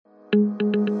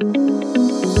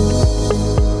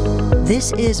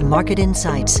This is Market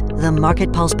Insights, the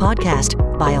Market Pulse podcast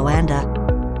by Oanda.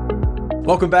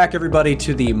 Welcome back, everybody,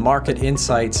 to the Market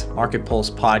Insights Market Pulse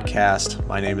podcast.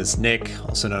 My name is Nick,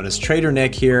 also known as Trader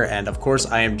Nick here, and of course,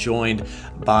 I am joined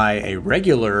by a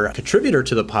regular contributor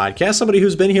to the podcast, somebody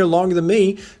who's been here longer than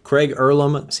me, Craig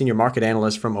Earlham, Senior Market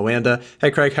Analyst from Oanda. Hey,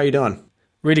 Craig, how you doing?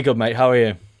 Really good, mate. How are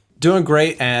you? Doing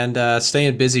great and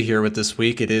staying busy here with this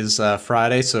week. It is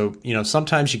Friday, so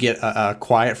sometimes you get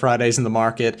quiet Fridays in the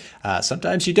market.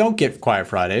 Sometimes you don't get quiet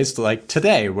Fridays, like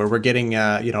today, where we're getting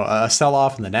a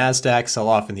sell-off in the Nasdaq,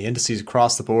 sell-off in the indices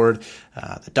across the board.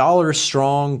 The dollar is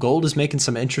strong. Gold is making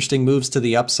some interesting moves to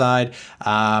the upside.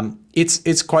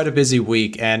 It's quite a busy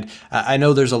week, and I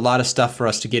know there's a lot of stuff for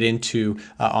us to get into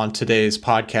on today's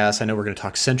podcast. I know we're going to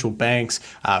talk central banks.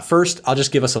 First, I'll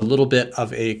just give us a little bit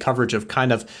of a coverage of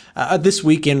kind of this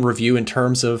week in review in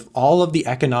terms of all of the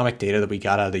economic data that we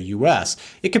got out of the U.S.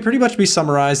 It can pretty much be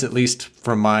summarized, at least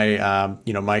from my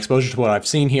my exposure to what I've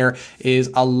seen here,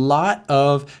 is a lot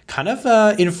of kind of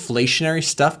inflationary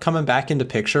stuff coming back into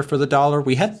picture for the dollar.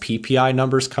 We had PPI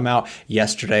numbers come out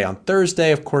yesterday on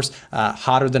Thursday, of course,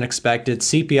 hotter than expected.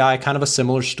 CPI, kind of a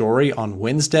similar story on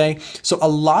Wednesday. So a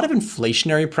lot of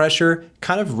inflationary pressure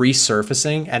kind of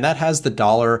resurfacing, and that has the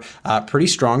dollar pretty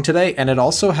strong today. And it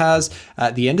also has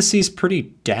the indices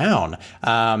pretty down.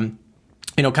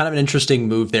 Kind of an interesting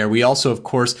move there. We also, of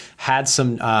course, had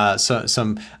some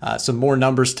more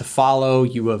numbers to follow.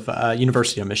 You have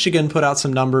University of Michigan put out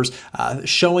some numbers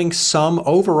showing some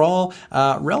overall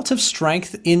relative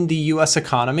strength in the U.S.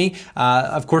 economy.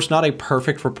 Of course, not a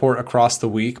perfect report across the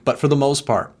week, but for the most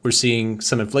part, we're seeing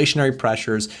some inflationary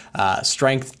pressures,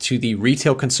 strength to the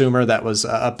retail consumer. That was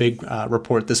a big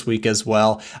report this week as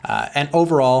well. And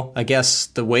overall, I guess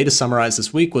the way to summarize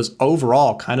this week was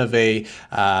overall kind of a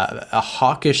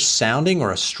hawkish sounding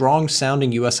or a strong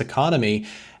sounding U.S. economy.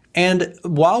 And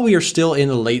while we are still in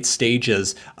the late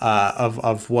stages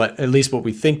of what, at least what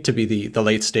we think to be the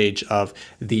late stage of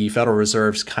the Federal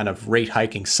Reserve's kind of rate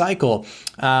hiking cycle,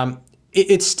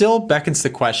 it still beckons the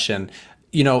question,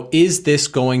 is this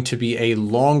going to be a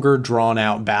longer drawn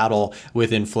out battle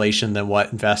with inflation than what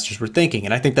investors were thinking?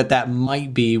 And I think that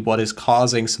might be what is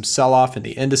causing some sell-off in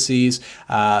the indices,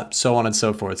 so on and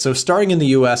so forth. So starting in the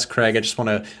U.S., Craig, I just want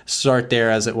to start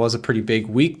there as it was a pretty big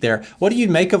week there. What do you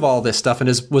make of all this stuff? And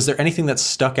was there anything that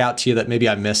stuck out to you that maybe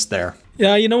I missed there?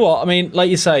 Yeah, you know what? I mean,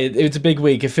 like you say, it's a big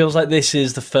week. It feels like this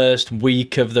is the first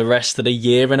week of the rest of the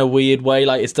year in a weird way.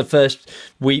 Like it's the first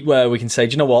week where we can say,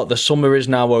 do you know what? The summer is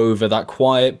now over. That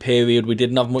quiet period, we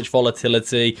didn't have much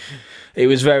volatility. It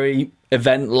was very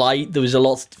event light. There was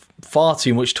far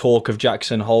too much talk of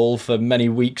Jackson Hole for many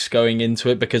weeks going into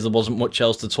it because there wasn't much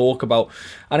else to talk about.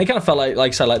 And it kind of felt like I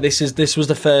said, like this was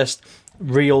the first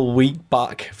real week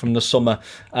back from the summer.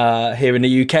 Here in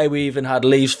the UK, we even had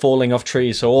leaves falling off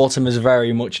trees, so autumn is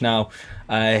very much now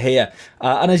here.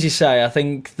 And as you say, I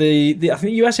think the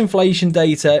US inflation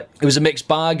data, it was a mixed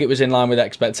bag. It was in line with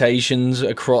expectations,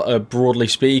 broadly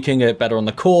speaking, a bit better on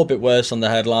the core, a bit worse on the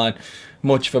headline,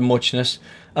 much for muchness.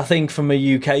 I think from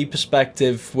a UK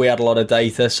perspective, we had a lot of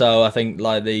data. So I think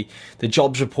like the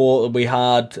jobs report that we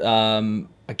had,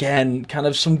 again, kind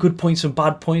of some good points and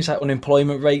bad points. Like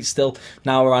unemployment rate still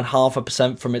now around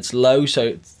 0.5% from its low, so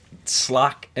it's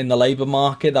slack in the labour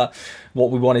market. That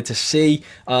what we wanted to see.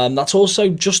 That's also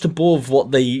just above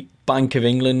what the Bank of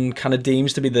England kind of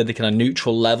deems to be the kind of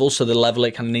neutral level, so the level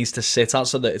it kind of needs to sit at,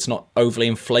 so that it's not overly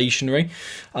inflationary.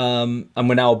 And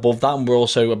we're now above that, and we're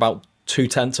also about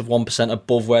 0.2%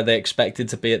 above where they expected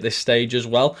to be at this stage as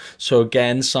well. So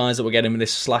again, signs that we're getting with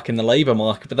this slack in the labour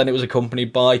market. But then it was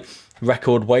accompanied by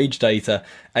record wage data,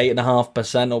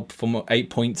 8.5% up from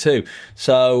 8.2.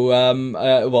 So,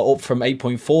 up from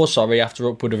 8.4, sorry, after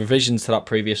upward revisions to that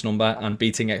previous number and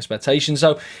beating expectations.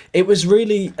 So it was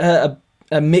really a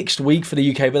mixed week for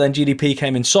the UK, but then GDP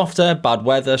came in softer, bad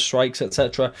weather, strikes,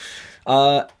 etc.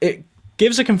 It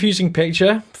gives a confusing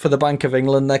picture for the Bank of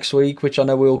England next week, which I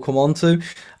know we'll come on to.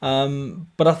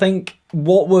 But I think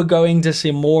what we're going to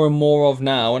see more and more of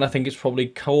now, and I think it's probably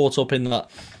caught up in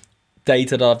that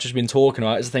data that I've just been talking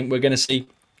about, is I think we're going to see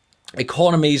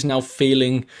economies now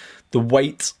feeling the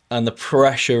weight and the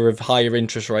pressure of higher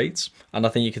interest rates. And I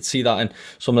think you could see that in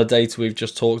some of the data we've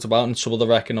just talked about and some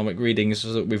other economic readings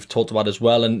that we've talked about as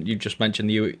well. And you've just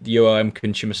mentioned the UOM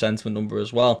consumer sentiment number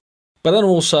as well. But then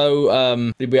also,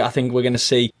 I think we're going to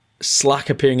see slack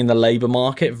appearing in the labour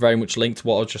market, very much linked to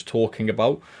what I was just talking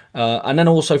about. And then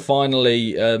also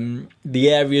finally, the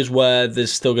areas where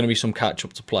there's still going to be some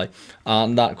catch-up to play.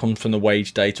 And that comes from the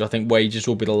wage data. I think wages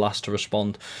will be the last to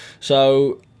respond.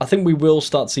 So I think we will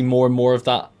start to see more and more of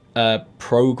that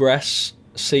progress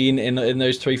seen in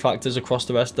those three factors across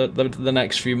the rest of the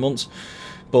next few months.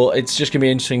 But it's just going to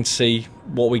be interesting to see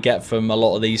what we get from a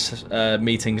lot of these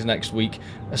meetings next week,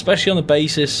 especially on the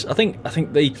basis. I think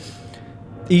the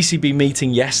ECB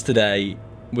meeting yesterday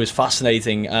was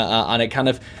fascinating, and it kind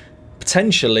of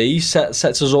potentially sets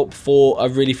us up for a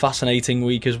really fascinating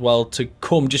week as well to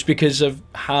come, just because of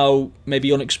how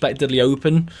maybe unexpectedly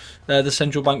open the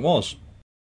central bank was.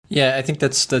 Yeah, I think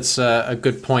that's a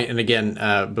good point. And again,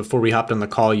 before we hopped on the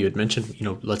call, you had mentioned,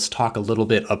 let's talk a little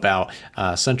bit about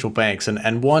central banks.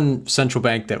 And one central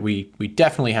bank that we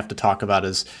definitely have to talk about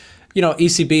is,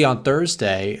 ECB on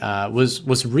Thursday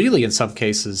was really in some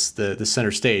cases the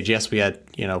center stage. Yes, we had,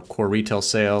 core retail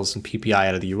sales and PPI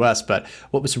out of the US, but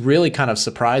what was really kind of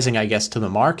surprising, I guess, to the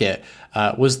market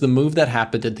was the move that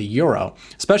happened at the euro,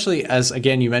 especially as,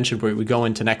 again, you mentioned, we go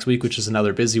into next week, which is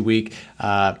another busy week.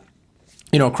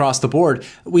 Across the board,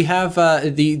 we have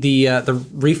the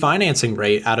refinancing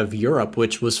rate out of Europe,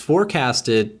 which was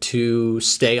forecasted to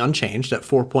stay unchanged at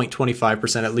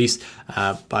 4.25%, at least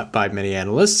by many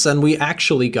analysts, and we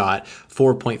actually got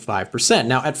 4.5%.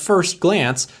 Now, at first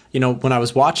glance, when I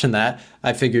was watching that,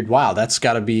 I figured, wow, that's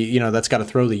got to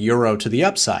throw the euro to the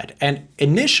upside. And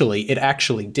initially, it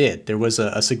actually did. There was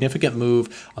a significant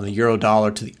move on the euro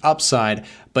dollar to the upside,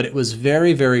 but it was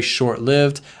very, very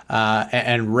short-lived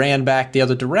and ran back the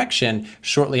other direction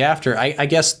shortly after. I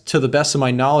guess, to the best of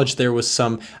my knowledge, there was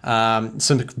some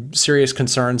serious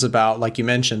concerns about, like you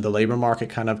mentioned, the labor market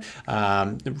kind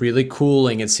of really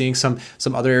cooling and seeing some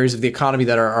other areas of the economy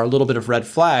that are a little bit of red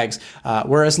flags.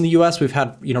 Whereas in the U.S., we've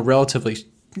had relatively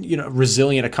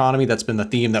resilient economy. That's been the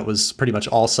theme that was pretty much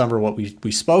all summer what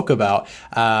we spoke about.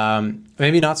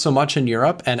 Maybe not so much in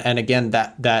Europe. And again,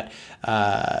 that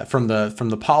from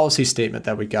the policy statement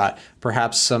that we got,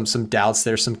 perhaps some doubts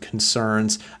there, some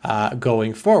concerns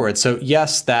going forward. So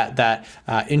yes, that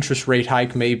interest rate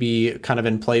hike may be kind of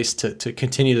in place to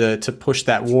continue to push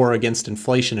that war against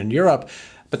inflation in Europe.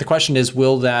 But the question is,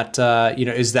 will that,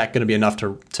 is that going to be enough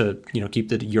to keep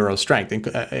the euro strength?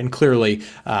 And clearly,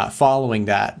 following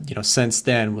that, since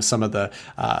then, with some of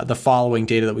the following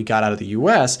data that we got out of the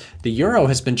U.S., the euro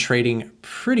has been trading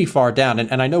pretty far down.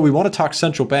 And I know we want to talk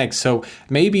central banks, so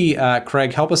maybe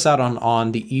Craig, help us out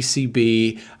on the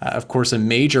ECB, of course, a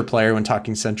major player when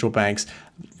talking central banks.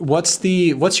 What's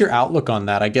your outlook on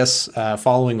that? I guess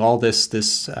following all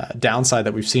this downside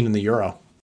that we've seen in the euro.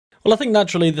 Well, I think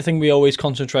naturally the thing we always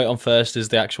concentrate on first is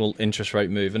the actual interest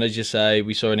rate move. And as you say,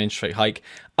 we saw an interest rate hike.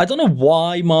 I don't know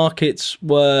why markets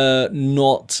were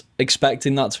not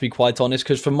expecting that, to be quite honest,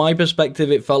 because from my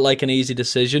perspective, it felt like an easy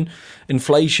decision.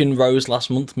 Inflation rose last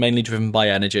month, mainly driven by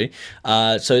energy.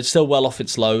 So it's still well off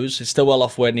its lows. It's still well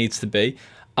off where it needs to be.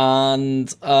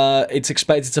 And it's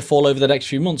expected to fall over the next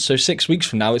few months. So 6 weeks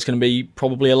from now, it's going to be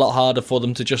probably a lot harder for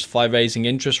them to justify raising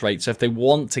interest rates. So if they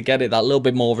want to get it that little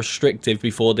bit more restrictive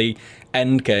before the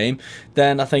end game,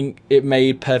 then I think it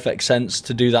made perfect sense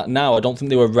to do that now. I don't think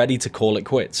they were ready to call it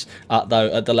quits at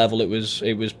the level it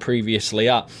was previously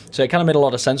at. So it kind of made a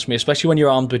lot of sense for me, especially when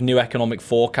you're armed with new economic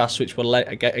forecasts, which were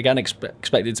again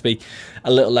expected to be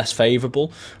a little less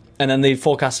favourable. And then the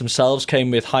forecasts themselves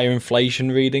came with higher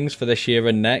inflation readings for this year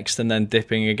and next, and then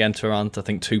dipping again to around, I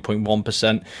think,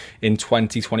 2.1% in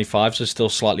 2025, so still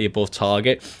slightly above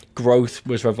target. Growth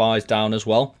was revised down as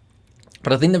well.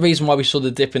 But I think the reason why we saw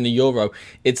the dip in the euro,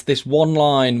 it's this one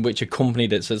line which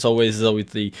accompanied it. So it's always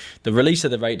the release of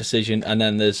the rate decision, and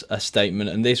then there's a statement.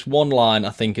 And this one line,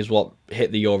 I think, is what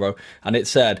hit the euro. And it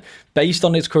said, based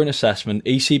on its current assessment,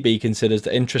 ECB considers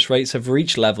that interest rates have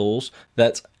reached levels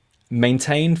that,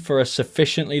 maintained for a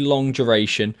sufficiently long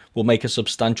duration, will make a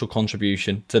substantial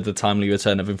contribution to the timely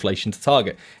return of inflation to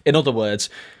target. In other words,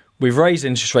 we've raised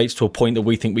interest rates to a point that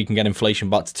we think we can get inflation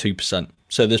back to 2%.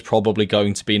 So there's probably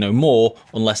going to be no more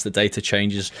unless the data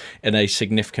changes in a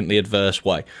significantly adverse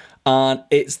way. And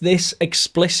it's this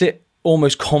explicit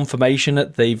almost confirmation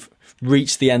that they've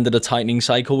reached the end of the tightening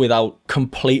cycle without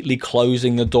completely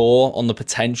closing the door on the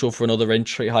potential for another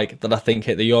interest rate hike that I think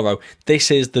hit the euro.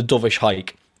 This is the dovish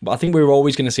hike. But I think we were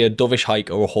always going to see a dovish hike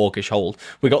or a hawkish hold.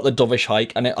 We got the dovish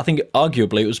hike, and I think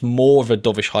arguably it was more of a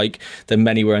dovish hike than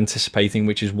many were anticipating,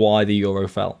 which is why the euro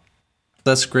fell.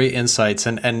 That's great insights.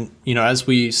 And as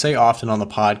we say often on the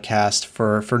podcast,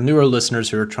 for newer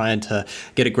listeners who are trying to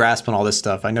get a grasp on all this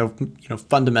stuff, I know,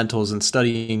 fundamentals and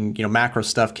studying, macro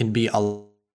stuff can be a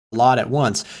lot at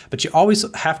once, but you always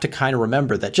have to kind of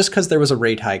remember that just because there was a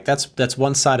rate hike, that's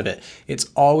one side of it. It's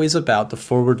always about the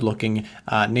forward-looking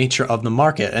nature of the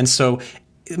market. And so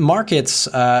markets,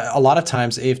 a lot of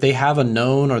times, if they have a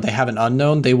known or they have an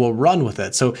unknown, they will run with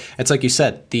it. So it's like you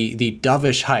said, the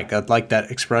dovish hike. I like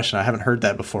that expression. I haven't heard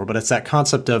that before, but it's that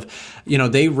concept of,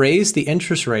 they raise the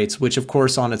interest rates, which of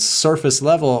course on its surface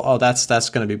level, that's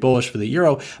going to be bullish for the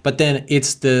euro. But then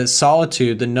it's the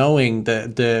solitude, the knowing,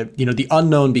 the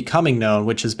unknown becoming known,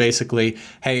 which is basically,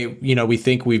 hey, we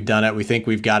think we've done it. We think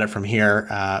we've got it from here.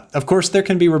 Of course, there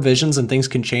can be revisions and things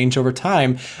can change over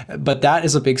time, but that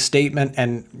is a big statement.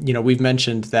 And we've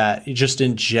mentioned that just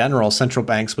in general, central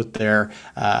banks with their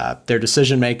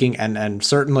decision making and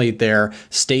certainly their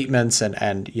statements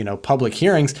and public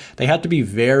hearings, they have to be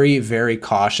very, very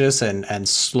cautious and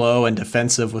slow and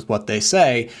defensive with what they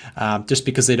say, just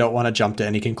because they don't want to jump to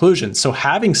any conclusions. So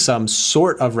having some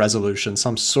sort of resolution,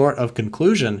 some sort of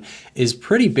conclusion is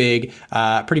pretty big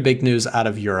news out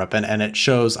of Europe, and it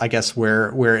shows, I guess,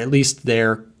 where at least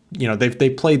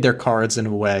they've played their cards in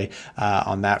a way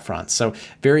on that front. So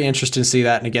very interesting to see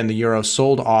that. And again, the euro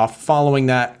sold off following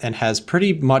that and has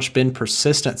pretty much been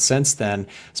persistent since then,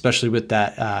 especially with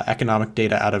that economic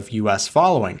data out of US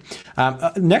following.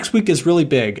 Next week is really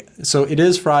big. So it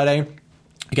is Friday.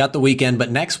 We got the weekend,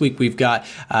 but next week we've got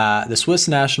the Swiss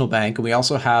National Bank, and we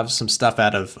also have some stuff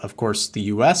out of course, the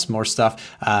U.S., more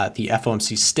stuff, the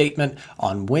FOMC statement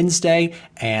on Wednesday,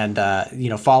 and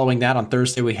following that on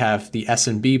Thursday we have the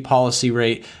SNB policy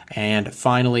rate, and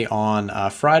finally on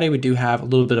Friday we do have a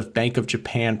little bit of Bank of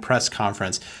Japan press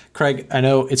conference. Craig, I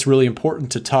know it's really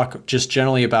important to talk just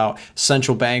generally about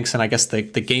central banks and I guess the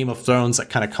Game of Thrones that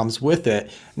kind of comes with it.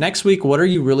 Next week, what are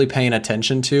you really paying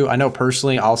attention to? I know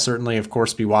personally, I'll certainly, of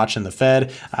course, be watching the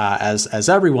Fed, as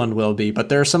everyone will be, but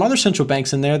there are some other central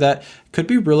banks in there that could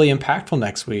be really impactful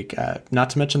next week. Not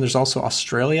to mention there's also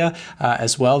Australia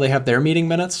as well. They have their meeting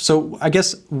minutes. So I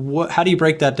guess, how do you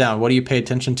break that down? What do you pay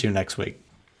attention to next week?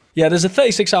 Yeah, there's a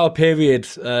 36-hour period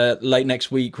late next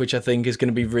week, which I think is going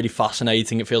to be really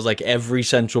fascinating. It feels like every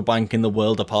central bank in the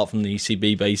world, apart from the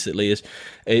ECB, basically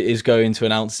is going to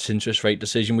announce its interest rate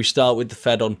decision. We start with the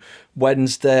Fed on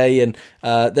Wednesday, and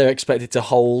they're expected to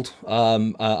hold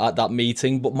at that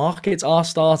meeting. But markets are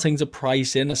starting to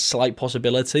price in a slight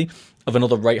possibility of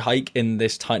another rate hike in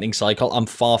this tightening cycle. I'm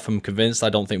far from convinced. I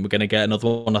don't think we're going to get another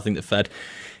one. I think the Fed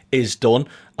is done.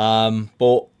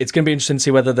 But it's going to be interesting to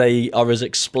see whether they are as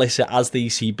explicit as the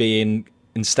ECB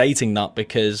in stating that,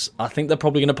 because I think they're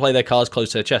probably going to play their cards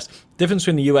close to their chest. The difference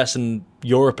between the US and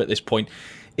Europe at this point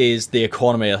is the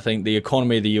economy. I think the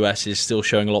economy of the US is still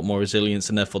showing a lot more resilience,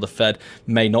 and therefore the Fed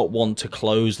may not want to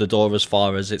close the door as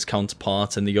far as its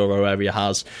counterpart in the Euro area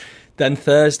has. Then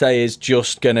Thursday is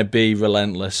just going to be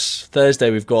relentless. Thursday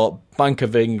we've got Bank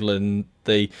of England,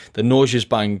 the Norges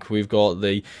Bank, we've got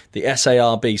the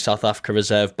SARB, South Africa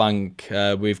Reserve Bank,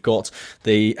 we've got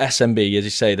the SNB, as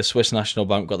you say, the Swiss National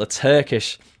Bank, we've got the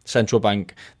Turkish Central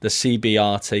Bank, the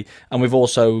CBRT, and we've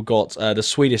also got the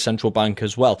Swedish Central Bank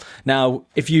as well. Now,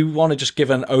 if you want to just give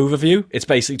an overview, it's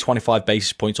basically 25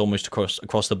 basis points almost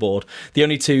across the board. The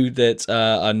only two that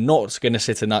are not going to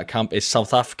sit in that camp is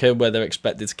South Africa, where they're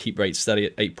expected to keep rates steady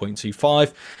at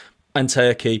 8.25, and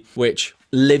Turkey, which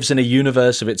lives in a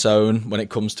universe of its own when it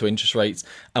comes to interest rates,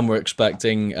 and we're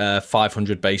expecting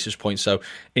 500 basis points, so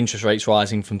interest rates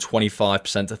rising from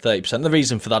 25% to 30%. The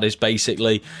reason for that is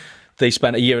basically they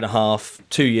spent a year and a half,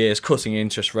 2 years cutting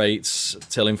interest rates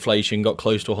till inflation got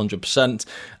close to 100%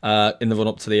 in the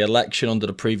run-up to the election under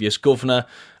the previous governor,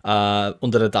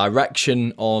 under the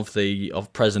direction of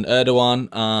President Erdogan.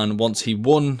 And once he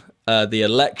won the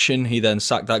election, he then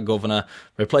sacked that governor,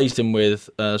 replaced him with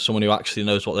someone who actually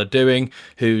knows what they're doing,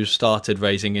 who started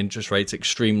raising interest rates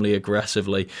extremely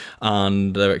aggressively,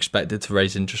 and they're expected to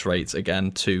raise interest rates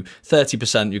again to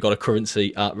 30%. You've got a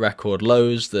currency at record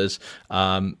lows. There's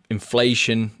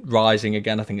inflation rising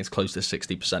again. I think it's close to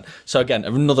 60%. So again,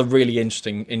 another really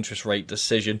interesting interest rate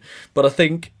decision. But I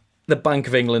think the Bank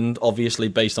of England, obviously,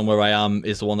 based on where I am,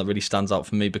 is the one that really stands out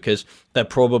for me, because they're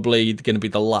probably going to be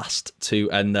the last to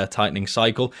end their tightening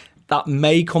cycle. That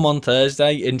may come on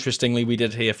Thursday. Interestingly, we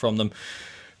did hear from them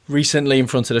recently in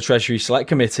front of the Treasury Select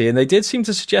Committee, and they did seem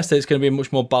to suggest that it's going to be a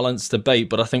much more balanced debate.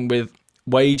 But I think with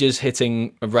wages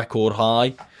hitting a record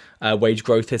high, wage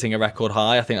growth hitting a record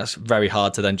high, I think that's very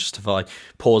hard to then justify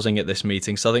pausing at this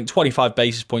meeting. So I think 25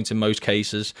 basis points in most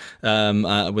cases,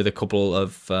 with a couple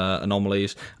of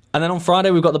anomalies. And then on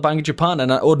Friday, we've got the Bank of Japan.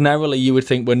 And ordinarily, you would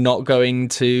think we're not going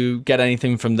to get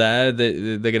anything from there.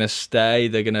 They're going to stay.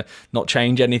 They're going to not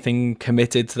change anything,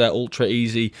 committed to their ultra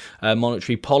easy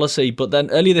monetary policy. But then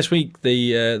earlier this week,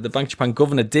 the Bank of Japan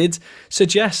governor did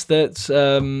suggest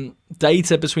that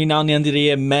data between now and the end of the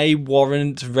year may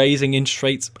warrant raising interest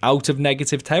rates out of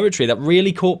negative territory. That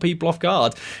really caught people off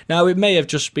guard. Now, it may have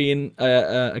just been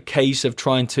a case of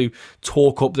trying to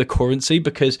talk up the currency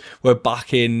because we're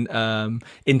back in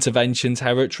intervention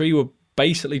territory. We're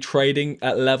basically trading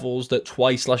at levels that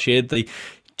twice last year the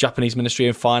Japanese Ministry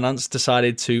of Finance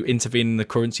decided to intervene in the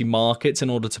currency markets in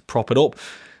order to prop it up.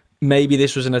 Maybe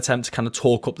this was an attempt to kind of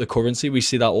talk up the currency. We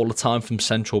see that all the time from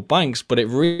central banks, but it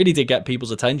really did get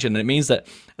people's attention. And it means that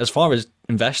as far as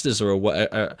investors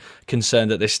are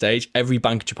concerned at this stage, every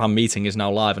Bank of Japan meeting is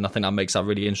now live. And I think that makes that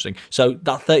really interesting. So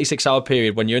that 36-hour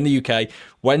period when you're in the UK,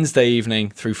 Wednesday evening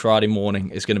through Friday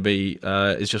morning is going to be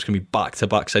just going to be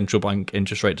back-to-back central bank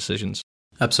interest rate decisions.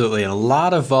 Absolutely. And a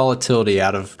lot of volatility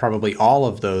out of probably all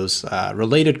of those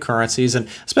related currencies. And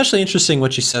especially interesting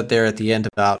what you said there at the end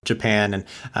about Japan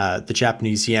and the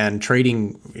Japanese yen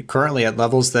trading currently at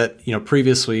levels that,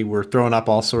 previously were throwing up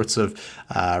all sorts of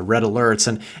red alerts.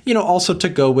 And, also to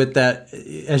go with that,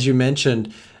 as you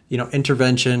mentioned,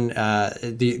 intervention,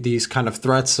 these kind of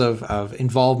threats of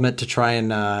involvement to try and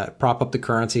prop up the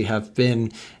currency have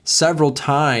been several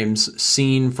times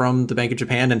seen from the Bank of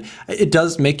Japan. And it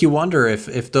does make you wonder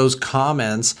if those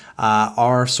comments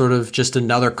are sort of just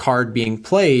another card being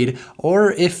played,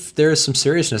 or if there is some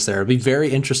seriousness there. It'll be very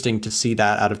interesting to see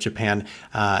that out of Japan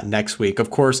next week.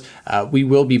 Of course, we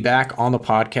will be back on the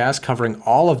podcast covering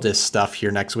all of this stuff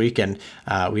here next week. And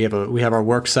we have our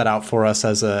work set out for us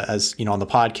as on the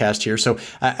podcast here. So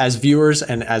as viewers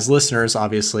and as listeners,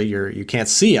 obviously you can't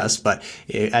see us, but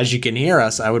as you can hear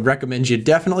us, I would recommend you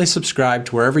definitely subscribe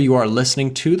to wherever you are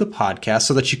listening to the podcast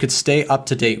so that you could stay up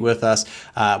to date with us.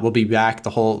 We'll be back. The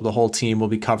whole team will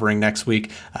be covering next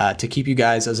week to keep you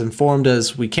guys as informed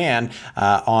as we can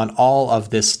on all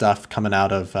of this stuff coming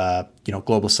out of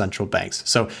global central banks.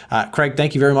 So Craig,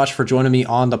 thank you very much for joining me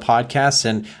on the podcast,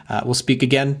 and we'll speak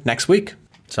again next week.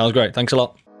 Sounds great. Thanks a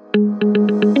lot.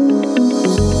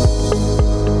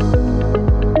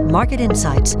 Market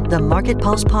Insights, the Market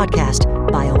Pulse podcast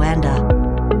by Oanda.